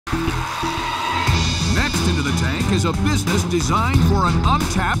Tech is a business designed for an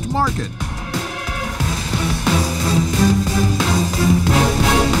untapped market.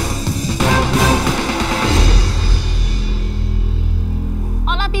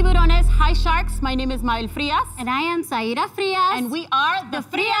 Hola, tiburones. Hi, sharks. My name is Mabel Frias. And I am Shaira Frias. And we are the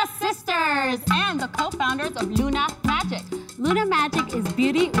Frias Sisters and the co-founders of Luna Magic. Luna Magic is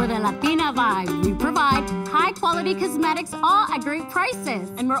beauty with a Latina vibe. We provide high-quality cosmetics, all at great prices.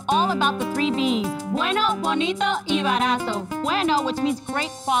 And we're all about the 3 B's. Bueno, bonito, y barato. Bueno, which means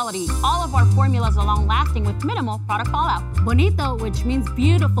great quality. All of our formulas are long-lasting with minimal product fallout. Bonito, which means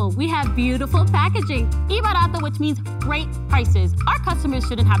beautiful. We have beautiful packaging. Y barato, which means great prices. Our customers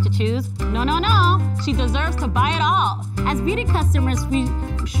shouldn't have to choose. No, no, no. She deserves to buy it all. As beauty customers, we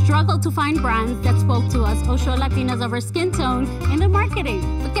struggle to find brands that spoke to us or show Latinas of our skin tone in the marketing.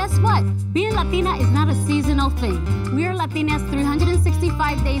 But guess what? Being Latina is not a seasonal thing. We are Latinas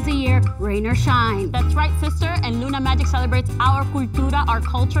 365 days a year, rain or shine. That's right, sister. And Luna Magic celebrates our cultura, our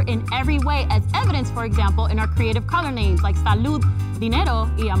culture in every way, as evidenced, for example, in our creative color names like salud, dinero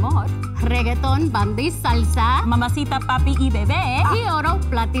y amor, reggaeton, banda y salsa, mamacita, papi y bebé, y oro,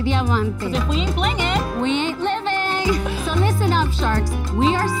 plata y diamante. 'Cause if we ain't blinging, we ain't living. So listen up, sharks.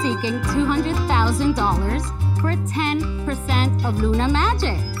 We are seeking $200,000 for 10% of Luna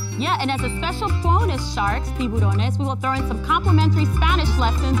Magic. Yeah, and as a special bonus, sharks, tiburones, we will throw in some complimentary Spanish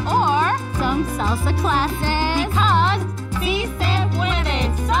lessons or some salsa classes. Because si se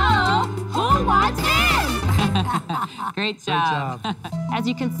puede. So, who wants in? Great job. As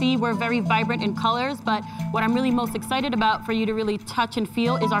you can see, we're very vibrant in colors, but what I'm really most excited about for you to really touch and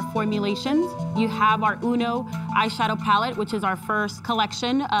feel is our formulations. You have our Uno eyeshadow palette, which is our first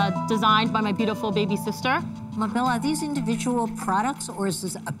collection, designed by my beautiful baby sister. Mabel, are these individual products or is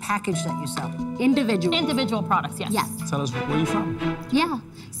this a package that you sell? Individual. Individual products, yes. Yes. Tell us, where are you from? Yeah,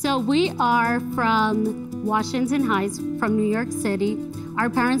 so we are from Washington Heights, from New York City. Our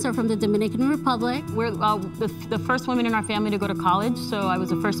parents are from the Dominican Republic. We're the first women in our family to go to college, so I was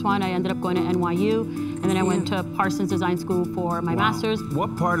the first one. I ended up going to NYU, and then I went to Parsons Design School for my master's.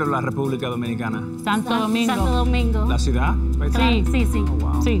 What part of la República Dominicana? Santo Domingo. Santo Domingo. La ciudad? Right there? Sí, sí. Oh,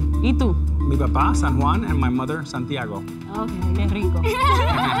 wow. Sí, ¿y tú? Mi papá, San Juan, and my mother, Santiago. Okay, qué rico.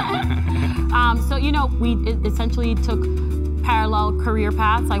 So, you know, we essentially took parallel career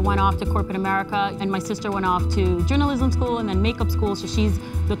paths. I went off to corporate America, and my sister went off to journalism school and then makeup school, so she's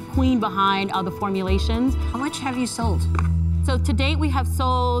the queen behind the formulations. How much have you sold? So to date, we have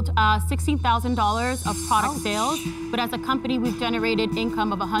sold $16,000 of product sales, but as a company, we've generated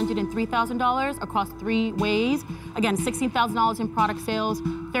income of $103,000 across 3 ways. Again, $16,000 in product sales,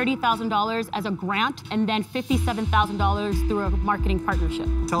 $30,000 as a grant, and then $57,000 through a marketing partnership.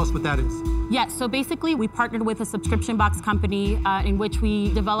 Tell us what that is. Yeah, so basically we partnered with a subscription box company in which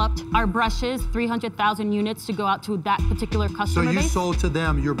we developed our brushes, 300,000 units to go out to that particular customer base. So you sold to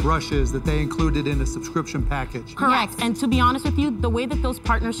them your brushes that they included in a subscription package. Correct, and to be honest with you, the way that those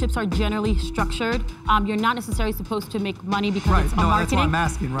partnerships are generally structured, you're not necessarily supposed to make money because it's marketing. That's why I'm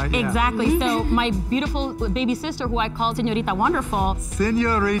asking, right? Yeah. Exactly, so my beautiful baby sister, who I call Señorita Wonderful.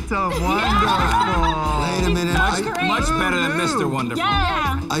 Señorita Wonderful. Wait a minute. Much better than Mr. Wonderful.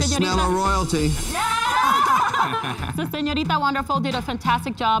 Yeah. I smell a royalty. So Señorita Wonderful did a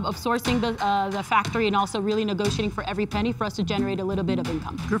fantastic job of sourcing the factory and also really negotiating for every penny for us to generate a little bit of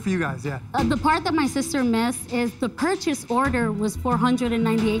income. Good for you guys, yeah. The part that my sister missed is the purchase order was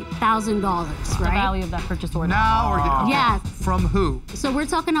 $498,000, right? The value of that purchase order. Now we're getting... Yes. From who? So we're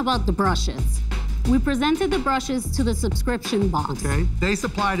talking about the brushes. We presented the brushes to the subscription box. Okay, they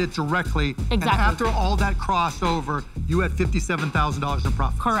supplied it directly. Exactly. And after all that crossed over, you had $57,000 in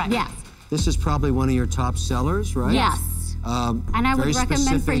profit. Correct. Yes. This is probably one of your top sellers, right? Yes. And I would very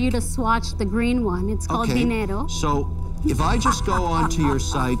recommend for specific. you to swatch the green one. It's called Dinero. So if I just go onto your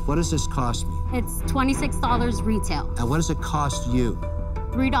site, what does this cost me? It's $26 retail. And what does it cost you?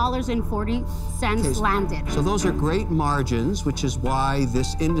 $3.40 landed. So those are great margins, which is why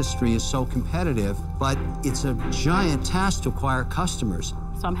this industry is so competitive, but it's a giant task to acquire customers.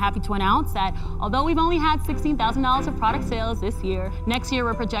 So I'm happy to announce that although we've only had $16,000 of product sales this year, next year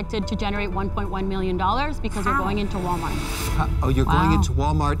we're projected to generate $1.1 million because we're going into Walmart. Oh, you're going into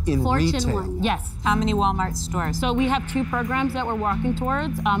Walmart in Fortune retail? one. Yes. How many Walmart stores? So we have 2 programs that we're working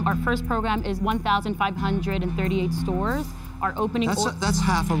towards. Our first program is 1,538 stores. our opening. That's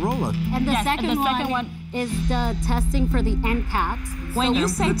half a roller. And the second one is the testing for the end caps. When you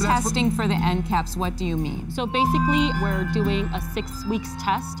say testing for the end caps, what do you mean? So basically, we're doing a 6 weeks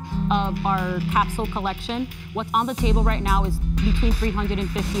test of our capsule collection. What's on the table right now is between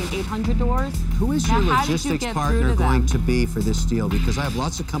 350 and 800 doors. Who is your logistics partner going to be for this deal? Because I have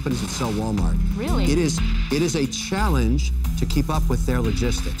lots of companies that sell Walmart. Really? It is a challenge to keep up with their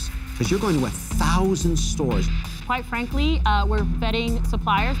logistics because you're going to 1,000 stores. Quite frankly, we're vetting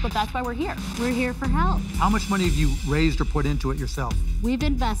suppliers, but that's why we're here. We're here for help. How much money have you raised or put into it yourself? We've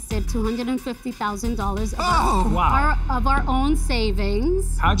invested $250,000 of our own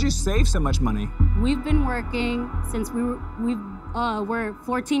savings. How'd you save so much money? We've been working since we're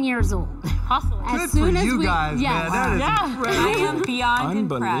 14 years old. Hustling. Good for you guys, man. That is incredible. I am beyond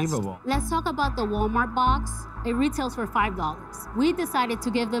Unbelievable. impressed. Let's talk about the Walmart box. It retails for $5. We decided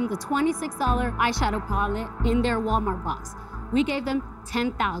to give them the $26 eyeshadow palette in their Walmart box. We gave them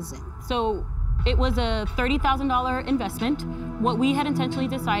 $10,000. So it was a $30,000 investment. What we had intentionally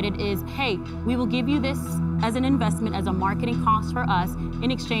decided is, hey, we will give you this as an investment, as a marketing cost for us. In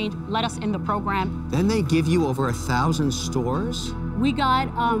exchange, let us in the program. Then they give you over 1,000 stores? We got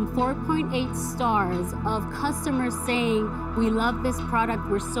 4.8 stars of customers saying, we love this product,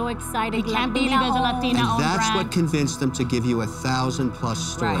 we're so excited. We can't believe it's a Latina-owned That's brand. what convinced them to give you 1,000+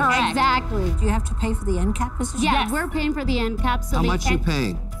 stores. Right. Correct. Exactly. Do you have to pay for the end cap position? Yeah, Yes. we're paying for the end cap. So How much you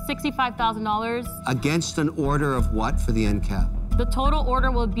paying? $65,000. Against an order of what for the end cap? The total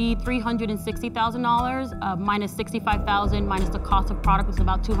order will be $360,000 minus $65,000 minus the cost of product is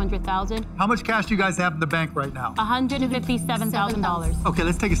about $200,000. How much cash do you guys have in the bank right now? $157,000. Okay,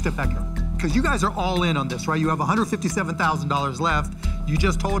 let's take a step back here. Because you guys are all in on this, right? You have $157,000 left. You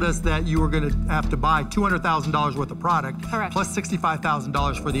just told us that you were going to have to buy $200,000 worth of product. Correct. Plus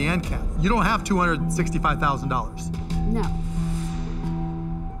 $65,000 for the end cap. You don't have $265,000. No.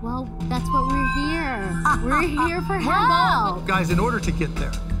 Well, that's what we're here. We're here for help. Guys, in order to get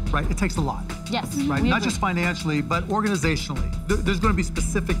there, right, it takes a lot. Yes. Right? we Not agree. just financially, but organizationally. There's going to be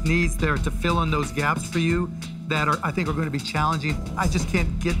specific needs there to fill in those gaps for you that I think are going to be challenging. I just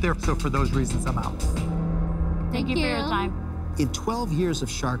can't get there, so for those reasons, I'm out. Thank you for your time. In 12 years of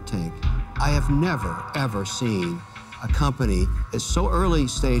Shark Tank, I have never, ever seen a company as so early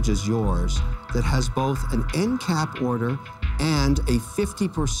stage as yours that has both an end cap order and a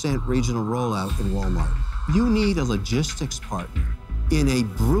 50% regional rollout in Walmart. You need a logistics partner in a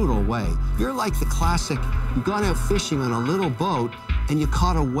brutal way. You're like the classic, you've gone out fishing on a little boat and you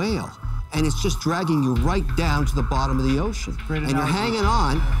caught a whale and it's just dragging you right down to the bottom of the ocean. And you're hanging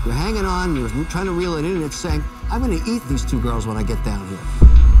on, you're trying to reel it in and it's saying, I'm gonna eat these two girls when I get down here.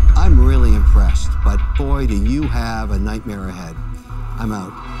 I'm really impressed, but boy, do you have a nightmare ahead. I'm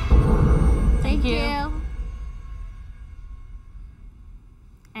out. Thank you.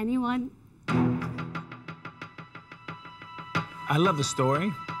 Anyone? I love the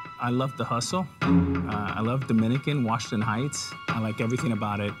story. I love the hustle. I love Dominican, Washington Heights. I like everything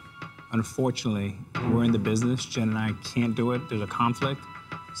about it. Unfortunately, we're in the business. Jen and I can't do it. There's a conflict.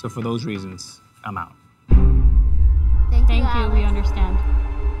 So for those reasons, I'm out. Thank you, Thank you, we understand.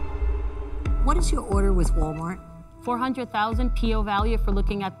 What is your order with Walmart? $400,000 PO value for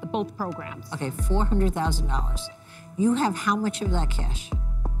looking at both programs. Okay, $400,000. You have how much of that cash?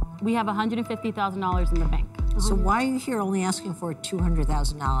 We have $150,000 in the bank. So why are you here only asking for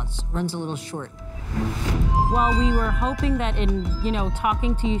 $200,000? Runs a little short. Well, we were hoping that in,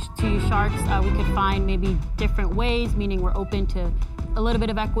 talking to you sharks, we could find maybe different ways, meaning we're open to a little bit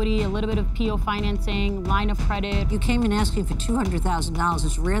of equity, a little bit of PO financing, line of credit. You came in asking for $200,000.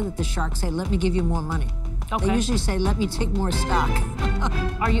 It's rare that the sharks say, let me give you more money. Okay. They usually say, let me take more stock.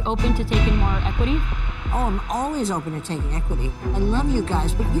 Are you open to taking more equity? Oh, I'm always open to taking equity. I love you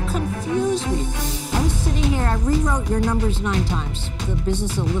guys, but you confuse me. I was sitting here, I rewrote your numbers 9 times. The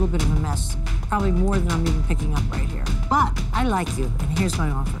business is a little bit of a mess, probably more than I'm even picking up right here. But I like you, and here's my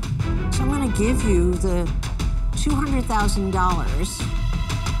offer. So I'm gonna give you the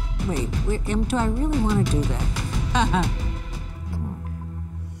 $200,000. Wait, do I really wanna do that?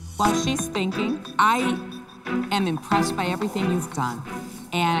 While she's thinking, I am impressed by everything you've done.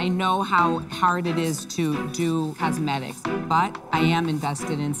 And I know how hard it is to do cosmetics, but I am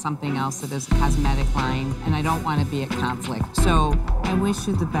invested in something else that is a cosmetic line, and I don't want to be at conflict. So I wish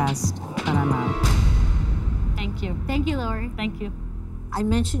you the best, but I'm out. Thank you. Thank you, Lori. Thank you. I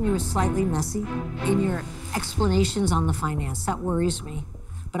mentioned you were slightly messy in your explanations on the finance. That worries me.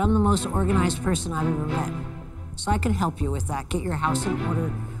 But I'm the most organized person I've ever met. So I can help you with that. Get your house in order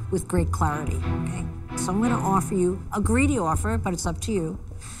with great clarity, okay? So I'm gonna offer you a greedy offer, but it's up to you.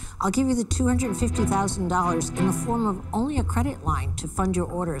 I'll give you the $250,000 in the form of only a credit line to fund your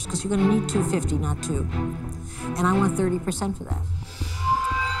orders, because you're going to need $250, not $2. And I want 30% for that.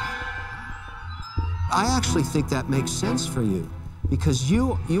 I actually think that makes sense for you, because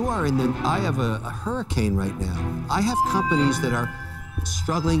you are in the eye of a hurricane right now. I have companies that are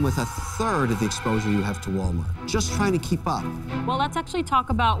struggling with a third of the exposure you have to Walmart, just trying to keep up. Well, let's actually talk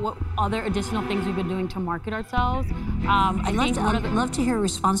about what other additional things we've been doing to market ourselves. I'd love to hear a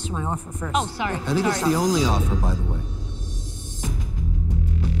response to my offer first. Oh, sorry. I think it's the only offer, by the way.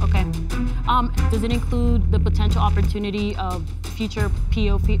 Okay. Does it include the potential opportunity of future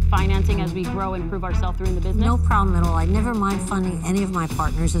PO financing as we grow and prove ourselves through in the business? No problem at all. I never mind funding any of my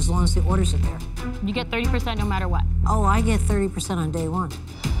partners as long as the orders are there. You get 30% no matter what? Oh, I get 30% on day one.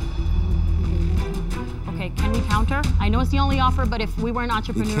 Okay, can we counter? I know it's the only offer, but if we were an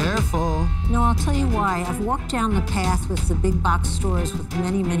entrepreneur... Be careful. No, I'll tell you why. I've walked down the path with the big box stores with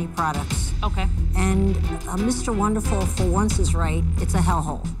many, many products. Okay. And Mr. Wonderful, for once, is right. It's a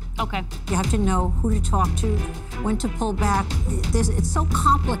hellhole. Okay. You have to know who to talk to, when to pull back. It's so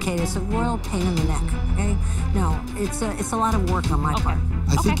complicated. It's a royal pain in the neck, okay? No, it's a lot of work on my part.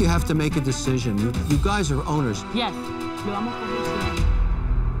 I think you have to make a decision. You guys are owners. Yes. Lo vamos a coger.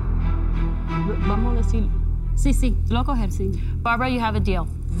 Vamos a decir. Sí, sí. Lo coger. Sí. Barbara, you have a deal.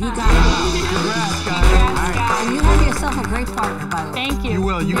 You got it. Congrats, guys. And you have yourself a great partner, by the way. Thank you. You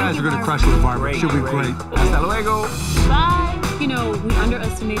will. You guys are going to crush it, Barbara. She'll be great. Hasta luego. Bye. You know, we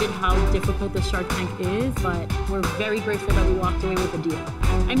underestimated how difficult the Shark Tank is, but we're very grateful that we walked away with a deal.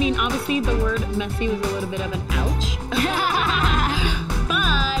 I mean, obviously, the word messy was a little bit of an ouch.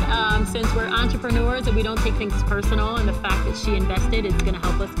 But since we're entrepreneurs and we don't take things personal, and the fact that she invested is going to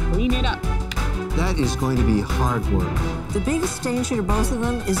help us clean it up. That is going to be hard work. The biggest danger to both of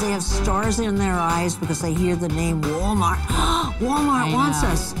them is they have stars in their eyes because they hear the name Walmart. Walmart wants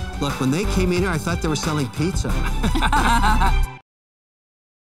us. Look, when they came in here, I thought they were selling pizza.